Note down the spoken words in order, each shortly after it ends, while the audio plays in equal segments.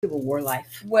Civil War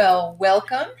life. Well,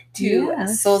 welcome to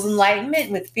Yes. Soul's Enlightenment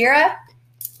with Vera.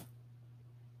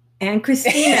 And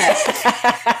Christina.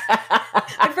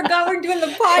 I forgot we're doing the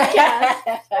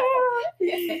podcast.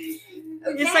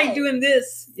 It's like doing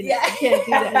this. You know, Yeah. I can't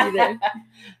do that either.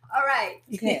 All right.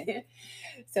 Okay.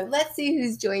 So let's see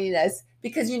who's joining us,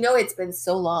 because it's been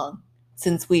so long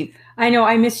since we've I know,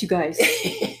 I miss you guys.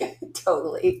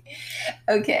 totally.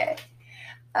 Okay.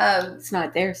 It's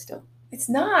not there still. It's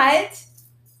not.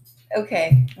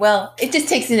 Okay. Well, it just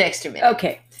takes an extra minute.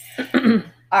 Okay.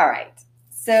 All right.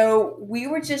 So we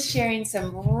were just sharing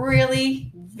some really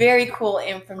very cool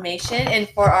information, and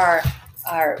for our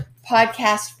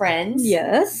podcast friends,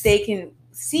 Yes. they can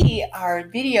see our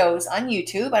videos on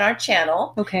YouTube on our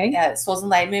channel, Okay. Soul's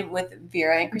Enlightenment with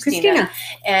Vera and Christina,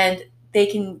 and they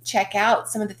can check out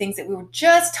some of the things that we were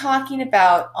just talking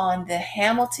about on the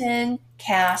Hamilton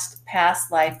Cast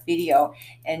Past Life video.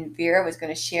 And Vera was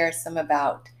going to share some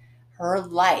about her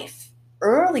life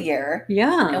earlier.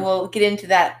 Yeah. And we'll get into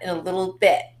that in a little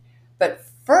bit. But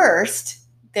first,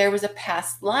 there was a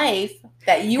past life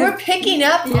that you were picking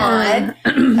up on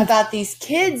about these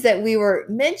kids that we were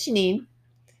mentioning.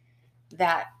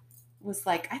 That was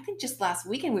like, I think just last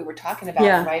weekend we were talking about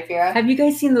them, right, Vera? Have you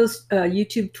guys seen those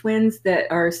YouTube twins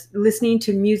that are listening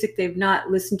to music they've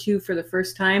not listened to for the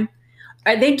first time?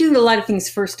 They do a lot of things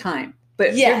first time.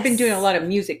 But they've been doing a lot of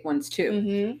music ones too.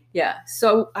 Mm-hmm. Yeah.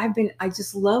 So I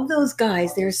just love those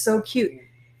guys. They're so cute.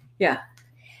 Yeah.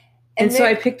 And so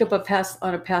I picked up a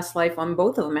past life on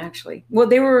both of them, actually. Well,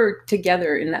 they were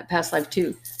together in that past life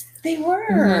too. They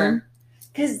were.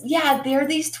 Because, they're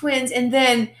these twins. And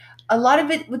then a lot of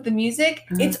it with the music,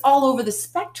 it's all over the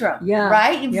spectrum. Yeah.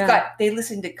 Right? You've got, they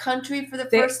listen to country for the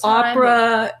first time.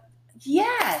 Opera.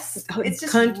 Yes. It's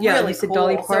just really cool.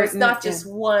 Dolly Parton. So it's not just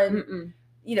one...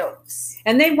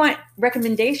 and they want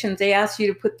recommendations. They ask you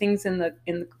to put things in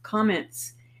the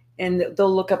comments, and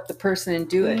they'll look up the person and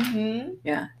do it. Mm-hmm.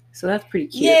 Yeah, so that's pretty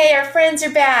cute. Yay, our friends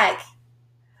are back.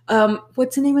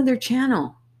 What's the name of their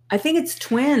channel? I think it's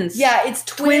Twins. Yeah, it's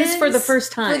Twins for the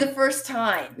first time. For the first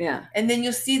time. Yeah. And then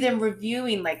you'll see them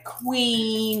reviewing like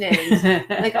Queen and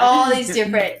like all these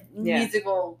different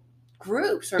musical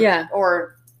groups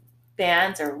or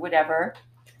bands or whatever,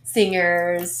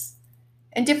 singers.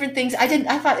 And different things. I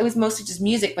thought it was mostly just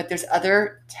music, but there's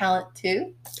other talent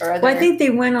too. Well, I think they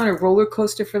went on a roller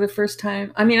coaster for the first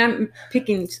time. I mean, I'm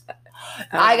picking.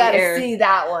 I got to see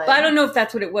that one. But I don't know if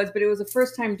that's what it was, but it was the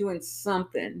first time doing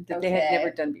something that they had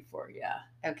never done before. Yeah.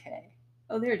 Okay.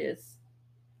 Oh, there it is.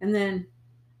 And then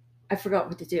I forgot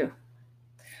what to do.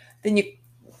 Then you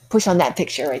push on that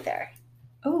picture right there.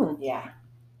 Oh. Yeah.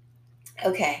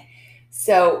 Okay.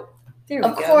 So, there we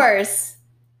go. Of course.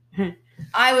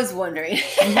 I was wondering,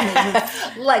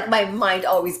 like my mind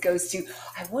always goes to,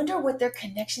 I wonder what their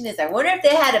connection is. I wonder if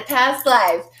they had a past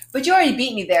life. But you already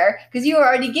beat me there because you were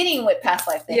already getting what past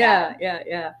life they had.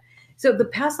 Yeah. So the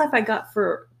past life I got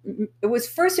it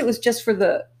was just for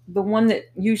the one that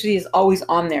usually is always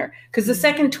on there. Because the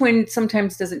second twin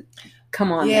sometimes doesn't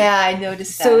come on there. Yeah, I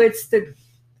noticed that. So it's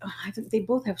they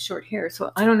both have short hair.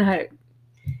 So I don't know how to,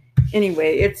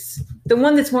 anyway, it's the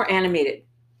one that's more animated.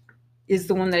 Is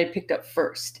the one that I picked up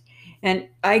first. And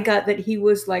I got that he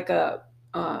was like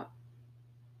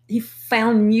he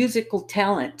found musical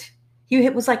talent.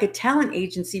 It was like a talent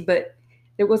agency, but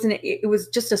it was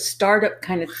just a startup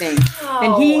kind of thing. Wow.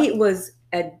 And he was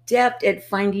adept at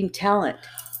finding talent.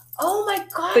 Oh my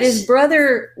gosh. But his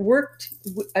brother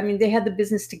they had the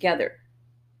business together.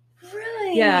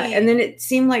 Really? Yeah. And then it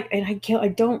seemed like, and I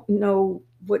don't know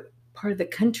what part of the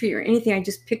country or anything. I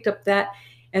just picked up that.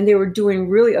 And they were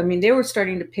doing they were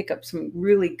starting to pick up some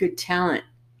really good talent.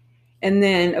 And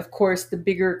then, of course, the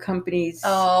bigger companies.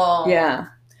 Oh. Yeah.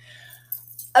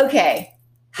 Okay.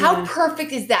 How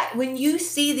perfect is that? When you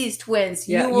see these twins,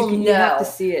 you will know. You have to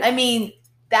see it. I mean,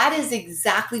 that is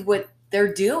exactly what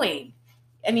they're doing.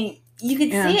 I mean, you can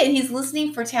see it. He's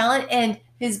listening for talent. And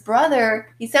his brother,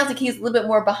 he sounds like he's a little bit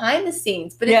more behind the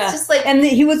scenes. But it's just like. And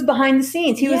he was behind the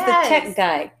scenes. He was the tech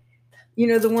guy.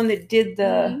 The one that did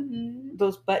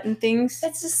those button things.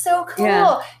 That's just so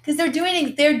cool because they're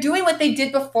doing what they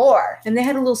did before, and they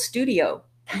had a little studio,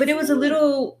 but it was a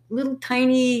little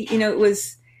tiny. It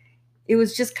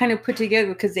was just kind of put together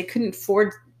because they couldn't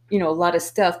afford a lot of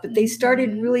stuff. But they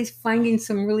started really finding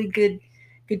some really good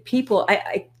people.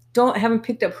 I haven't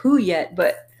picked up who yet,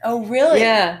 but oh really?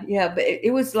 Yeah. But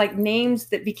it was like names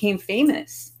that became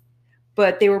famous,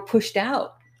 but they were pushed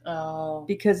out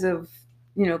because of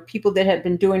people that had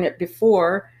been doing it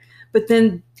before. But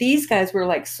then these guys were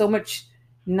like so much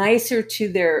nicer to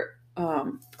their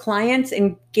clients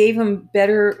and gave them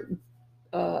better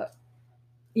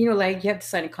like you have to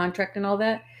sign a contract and all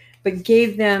that, but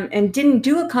gave them and didn't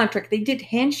do a contract. They did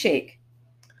handshake.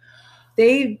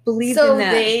 They believed in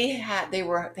that. So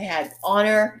they had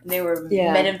honor. And they were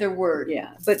men of their word.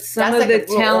 Yeah, but some of the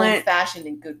talent, old-fashioned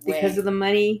in good way, because of the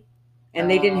money, and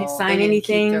they didn't sign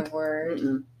anything. Keep their word.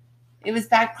 Mm-mm. It was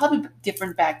probably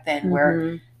different back then,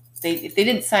 where if they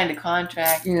didn't sign a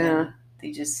contract,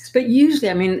 they just. But usually,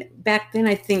 I mean, back then,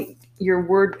 I think your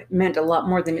word meant a lot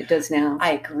more than it does now.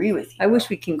 I agree with you. I wish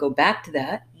we can go back to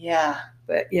that. Yeah,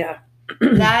 but yeah,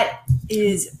 that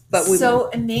is so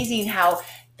amazing how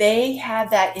they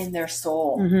have that in their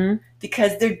soul,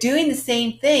 because they're doing the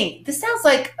same thing. This sounds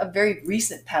like a very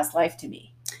recent past life to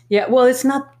me. Yeah, well, it's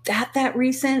not that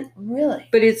recent, really,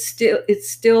 but it's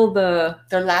still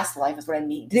their last life is what I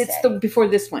mean. It's before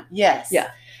this one. Yes.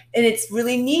 Yeah. And it's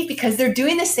really neat because they're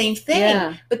doing the same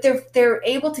thing, but they're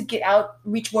able to get out,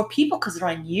 reach more people because they're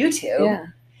on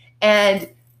YouTube, and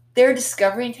they're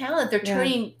discovering talent. They're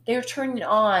turning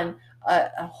on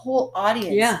a whole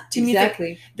audience to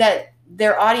music that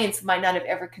their audience might not have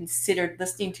ever considered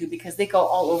listening to, because they go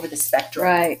all over the spectrum.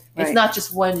 Right. It's not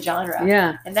just one genre.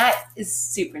 Yeah. And that is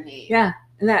super neat. Yeah.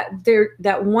 And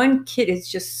that one kid is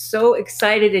just so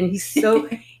excited, and he's so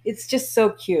it's just so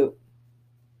cute.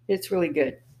 It's really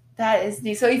good. That is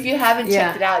neat. So if you haven't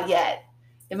checked it out yet,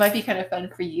 it might be kind of fun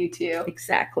for you too.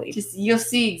 Exactly. You'll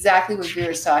see exactly what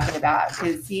Vera's talking about,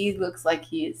 because he looks like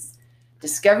he is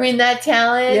discovering that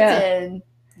talent and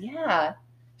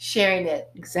sharing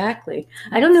it. Exactly.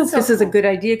 I don't know if this is a good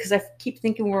idea, because I keep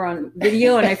thinking we're on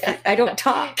video and I don't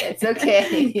talk. It's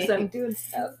okay. Because I'm doing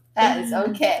stuff. That is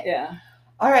okay. Yeah.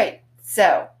 All right.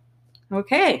 So.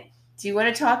 Okay. Do you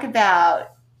want to talk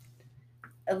about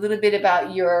a little bit about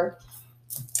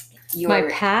my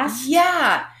past?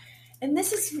 Yeah. And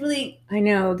this is really. I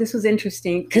know. This was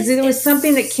interesting, because it was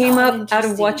something that came up out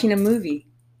of watching a movie,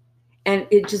 and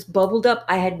it just bubbled up.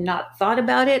 I had not thought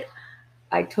about it.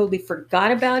 I totally forgot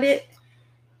about it,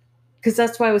 because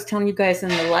that's why I was telling you guys in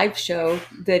the live show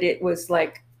that it was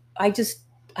like, I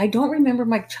don't remember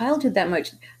my childhood that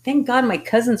much. Thank God my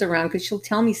cousin's around, because she'll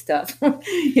tell me stuff,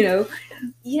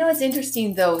 It's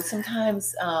interesting, though.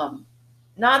 Sometimes,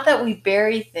 not that we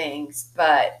bury things,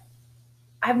 but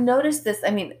I've noticed this.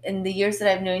 I mean, in the years that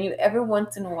I've known you, every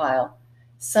once in a while,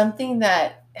 something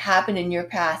that happened in your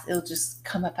past, it'll just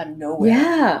come up out of nowhere.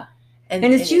 Yeah. And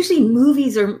it's usually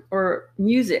movies or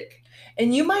music.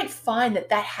 And you might find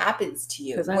that happens to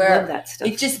you. Because I love that stuff.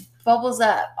 It just bubbles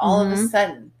up all of a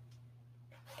sudden.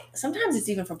 Sometimes it's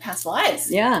even from past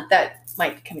lives. Yeah. That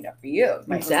might be coming up for you.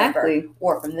 Exactly.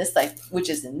 Or from this life, which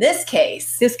is in this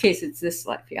case. It's this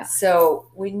life, yeah. So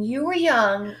when you were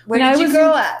young, where did you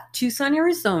grow up? Tucson,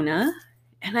 Arizona.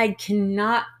 And I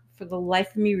cannot, for the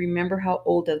life of me, remember how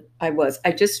old I was.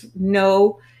 I just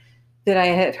know that I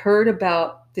had heard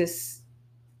about this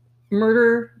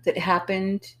murder that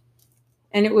happened,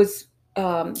 and it was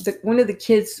one of the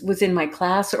kids was in my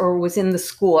class or was in the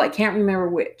school. I can't remember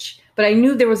which, but I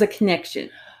knew there was a connection.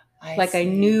 I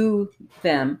knew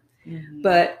them,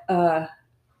 but I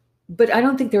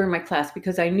don't think they were in my class,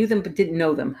 because I knew them but didn't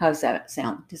know them. How does that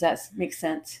sound? Does that make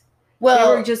sense?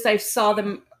 Well, they were I saw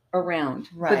them around,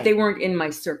 but they weren't in my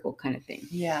circle, kind of thing.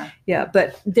 Yeah.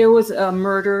 But there was a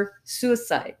murder,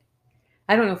 suicide.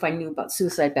 I don't know if I knew about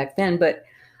suicide back then, but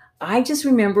I just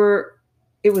remember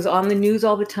it was on the news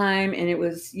all the time, and it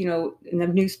was, in the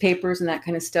newspapers and that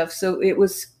kind of stuff. So it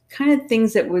was kind of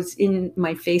things that was in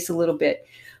my face a little bit.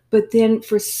 But then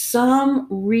for some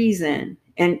reason,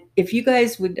 and if you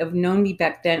guys would have known me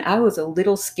back then, I was a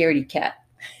little scaredy cat.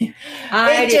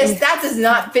 That does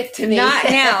not fit to me. Not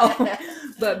now.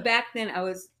 But back then I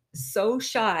was so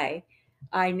shy.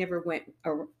 I never went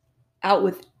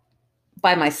out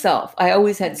by myself. I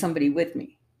always had somebody with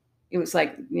me. It was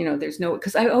like, there's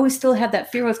because I always still had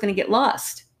that fear I was going to get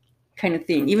lost, kind of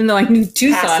thing, even though I knew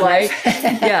Tucson, right?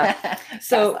 Yeah.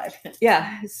 So,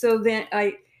 So then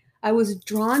I was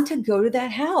drawn to go to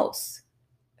that house.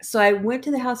 So I went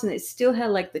to the house, and it still had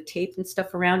like the tape and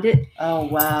stuff around it. Oh,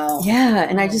 wow. Yeah.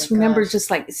 And I just remember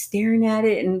just like staring at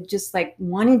it and just like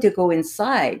wanting to go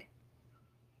inside.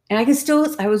 And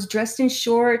I was dressed in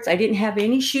shorts. I didn't have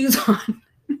any shoes on.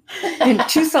 And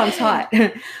Tucson's hot.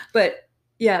 But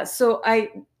yeah, so I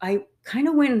kind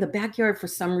of went in the backyard for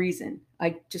some reason.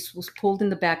 I just was pulled in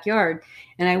the backyard,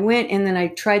 and I went, and then I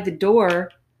tried the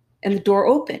door, and the door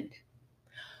opened.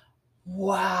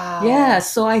 Wow. Yeah,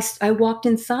 so I walked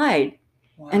inside.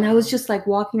 Wow. And I was just like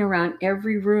walking around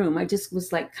every room. I just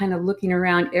was like kind of looking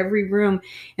around every room,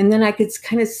 and then I could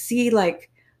kind of see like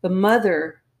the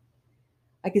mother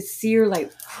I could see her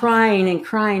like crying and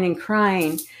crying and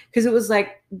crying, because it was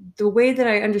like the way that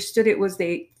I understood it was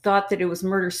they thought that it was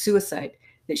murder-suicide,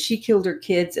 that she killed her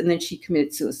kids and then she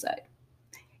committed suicide.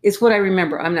 It's what I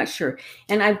remember. I'm not sure.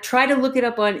 And I've tried to look it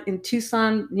up in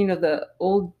Tucson, the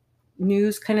old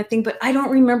news kind of thing, but I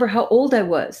don't remember how old I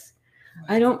was.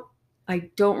 I don't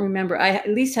remember. I at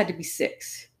least had to be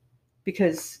 6,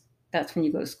 because that's when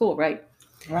you go to school, right?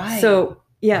 Right. So,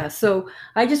 yeah. So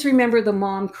I just remember the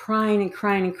mom crying and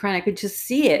crying and crying. I could just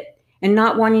see it and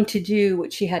not wanting to do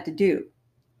what she had to do.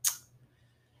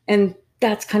 And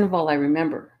that's kind of all I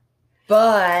remember.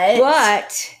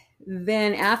 But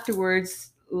then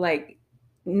afterwards, like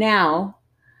now,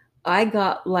 I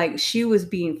got like she was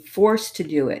being forced to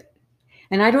do it.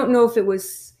 And I don't know if it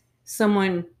was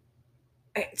someone,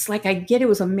 it's like I get it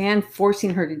was a man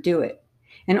forcing her to do it.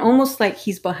 And almost like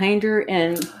he's behind her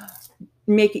and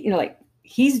making, like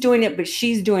he's doing it, but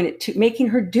she's doing it too, making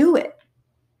her do it.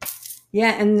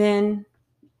 Yeah. And then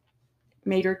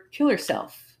made her kill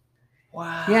herself.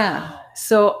 Wow. Yeah.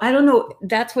 So I don't know.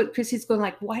 That's what Chrissy's going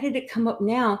like, why did it come up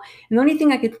now? And the only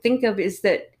thing I could think of is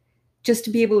that just to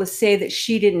be able to say that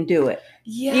she didn't do it.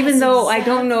 Yes, even though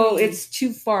exactly. I don't know, it's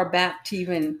too far back to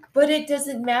even. But it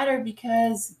doesn't matter,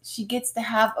 because she gets to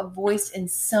have a voice in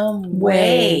some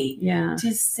way. Yeah.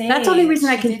 To say that's the only reason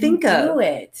I can think of. Do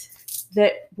it.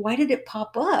 That why did it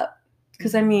pop up?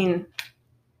 Because I mean,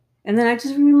 and then I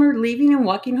just remember leaving and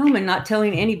walking home and not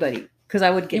telling anybody. Because I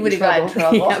would get in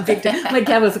trouble. Yeah, big time. My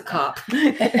dad was a cop.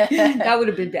 That would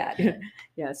have been bad.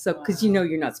 Yeah. So, because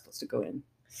you're not supposed to go in.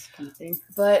 Kind of thing.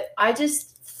 But I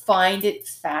just find it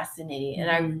fascinating,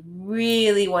 and I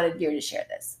really wanted Vera to share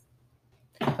this.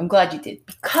 I'm glad you did,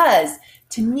 because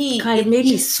to me, it made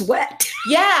me sweat.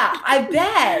 Yeah, I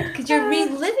bet, because you're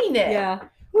reliving it. Yeah.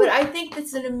 But I think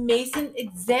that's an amazing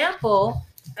example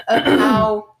of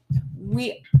how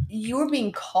you were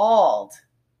being called.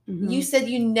 Mm-hmm. You said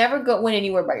you never went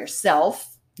anywhere by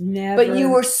yourself. Never. But you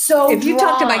were so If you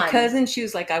talk to my cousin, she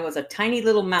was like, I was a tiny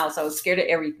little mouse. I was scared of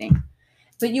everything.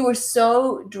 But you were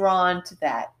so drawn to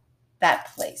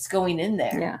that place, going in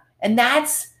there. Yeah. And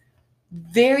that's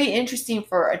very interesting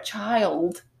for a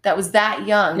child that was that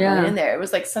young going in there. It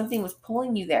was like something was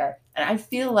pulling you there. And I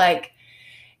feel like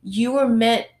you were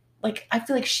meant, like, I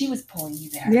feel like she was pulling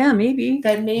you there. Yeah, maybe.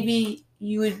 That maybe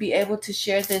you would be able to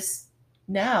share this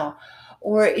now.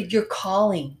 Or your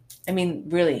calling. I mean,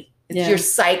 really, it's your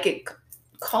psychic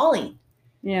calling.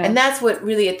 Yeah. And that's what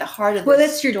really at the heart of Well,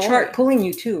 that's your chart pulling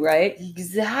you too, right?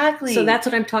 Exactly. So that's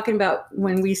what I'm talking about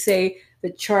when we say the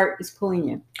chart is pulling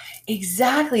you.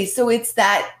 Exactly. So it's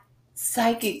that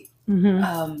psychic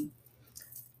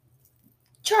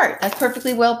chart. That's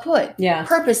perfectly well put. Yeah.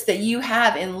 Purpose that you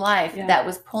have in life that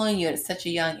was pulling you at such a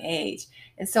young age.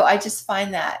 And so I just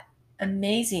find that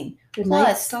amazing. The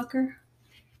Night Stalker?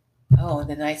 Oh,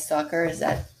 the Night Stalker, is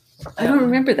that? I don't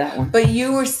remember that one. But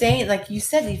you were saying, like you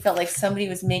said, you felt like somebody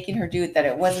was making her do it, that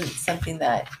it wasn't something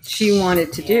that she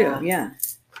wanted to do. Yeah.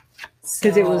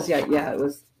 Because it was, it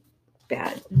was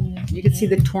bad. Mm-hmm. You could see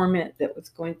the torment that was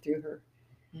going through her.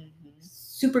 Mm-hmm.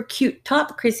 Super cute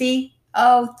top, Chrissy.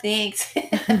 Oh, thanks.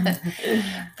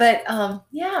 But,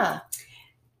 yeah.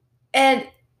 And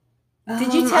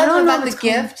did you tell them about the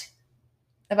gift?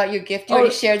 About your gift? You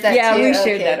already shared that too? Yeah, we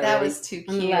shared that already. That was too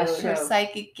cute. Her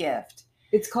psychic gift.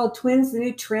 It's called Twins: The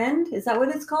New Trend. Is that what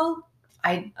it's called?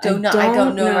 I don't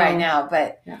know right now,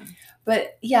 but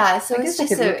so it's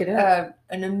just an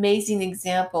amazing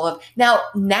example of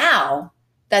now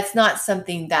that's not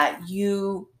something that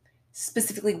you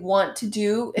specifically want to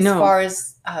do as far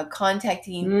as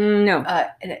contacting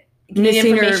getting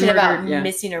information about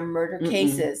missing or murder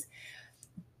cases.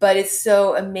 But it's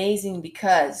so amazing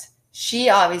because she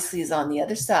obviously is on the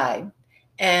other side,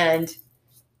 and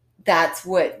that's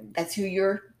who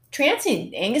you're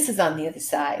trancing. Angus is on the other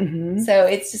side. Mm-hmm. So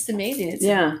it's just amazing. It's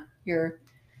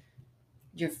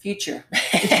your future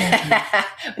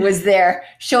was there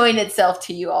showing itself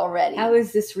to you already. How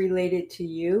is this related to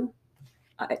you?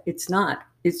 It's not.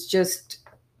 It's just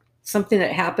something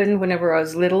that happened whenever I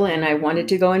was little and I wanted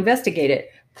to go investigate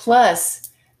it.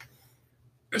 Plus,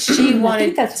 she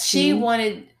wanted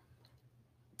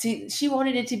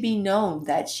it to be known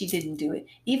that she didn't do it.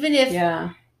 Even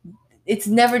if it's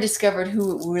never discovered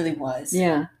who it really was.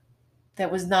 Yeah.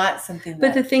 That was not something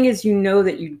But the thing is,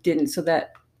 that you didn't,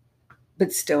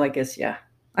 but still, I guess,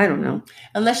 I don't know.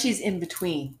 Unless she's in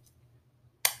between.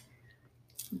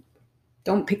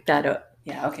 Don't pick that up.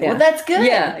 Yeah, okay. Well, that's good.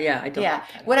 Yeah, I don't. Yeah.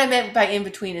 What I meant by in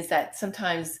between is that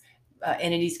sometimes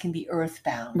entities can be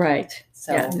earthbound. Right.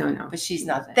 So, no. But she's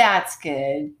not. That's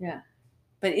good. Yeah.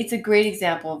 But it's a great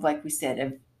example of, like we said,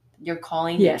 of your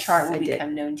calling, your chart will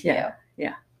become known to you.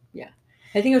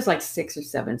 I think it was like 6 or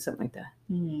 7, something like that.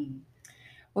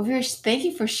 Well, Vera, thank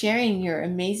you for sharing your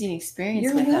amazing experience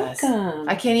You're with welcome. us.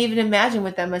 I can't even imagine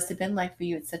what that must have been like for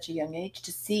you at such a young age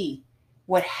to see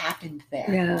what happened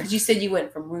there. Yeah. Because you said you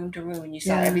went from room to room and you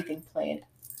saw everything play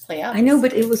out. I know,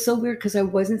 but it was so weird because I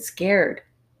wasn't scared.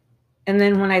 And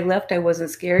then when I left, I wasn't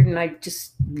scared, and I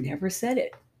just never said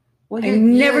it. Well, I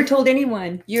never told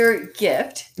anyone. Your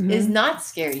gift is not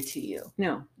scary to you.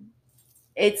 No.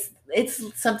 It's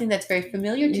something that's very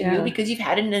familiar to you because you've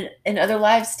had it in other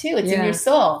lives too. It's in your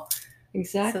soul.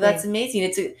 Exactly. So that's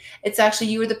amazing. It's actually,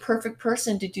 you were the perfect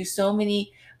person to do so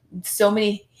many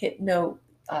hypnosis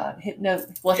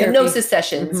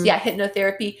sessions. Yeah,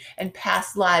 hypnotherapy and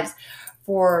past lives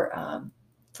for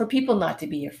people not to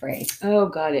be afraid. Oh,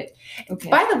 got it.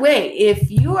 Okay. By the way, if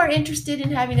you are interested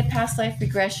in having a past life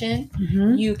regression,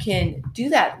 you can do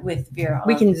that with Vera.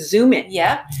 We can Zoom it.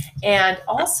 Yeah. And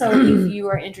also, if you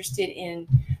are interested in,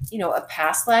 a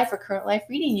past life or current life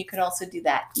reading, you can also do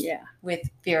that with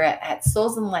Vera at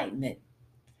Souls Enlightenment.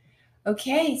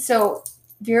 Okay. So,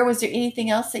 Vera, was there anything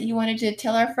else that you wanted to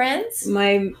tell our friends?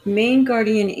 My main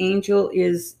guardian angel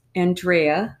is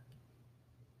Andrea.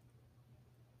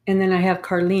 And then I have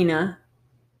Carlina,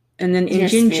 and then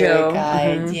Injun Joe.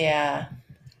 Guide, yeah.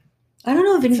 I don't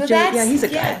know if Injun Joe. Yeah, he's a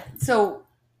guide. So,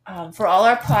 for all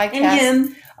our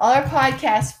podcasts, all our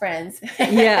podcast friends,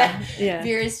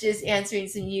 Vera's just answering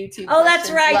some YouTube. Oh,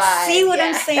 that's right. Live. See what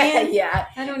I'm saying? Yeah.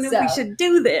 I don't know if we should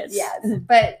do this. Yes,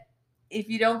 but if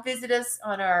you don't visit us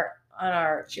on our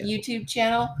YouTube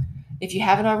channel, if you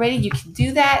haven't already, you can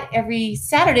do that every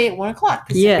Saturday at 1:00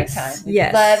 Pacific time.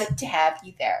 We'd love to have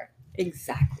you there.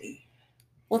 Exactly.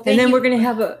 Well, and then we're going to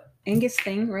have a Angus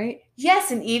thing, right?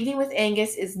 Yes, an evening with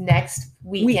Angus is next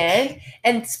weekend.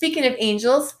 And speaking of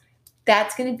angels,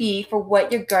 that's going to be for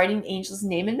what your guardian angel's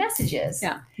name and message is.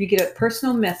 Yeah, you get a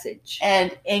personal message.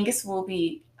 And Angus will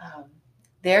be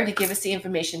there to give us the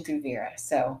information through Vera.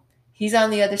 So he's on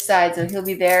the other side, so he'll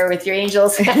be there with your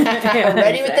angels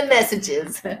ready with the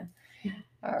messages.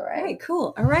 All right.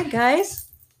 Cool. All right, guys.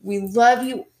 We love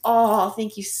you all.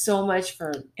 Thank you so much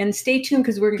for and stay tuned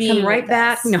because we're gonna come right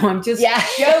back. Us. No, I'm just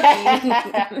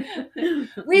joking.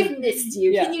 We've missed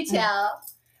you. Can you tell?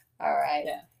 All right.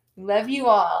 Yeah. Love you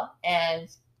all and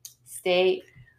stay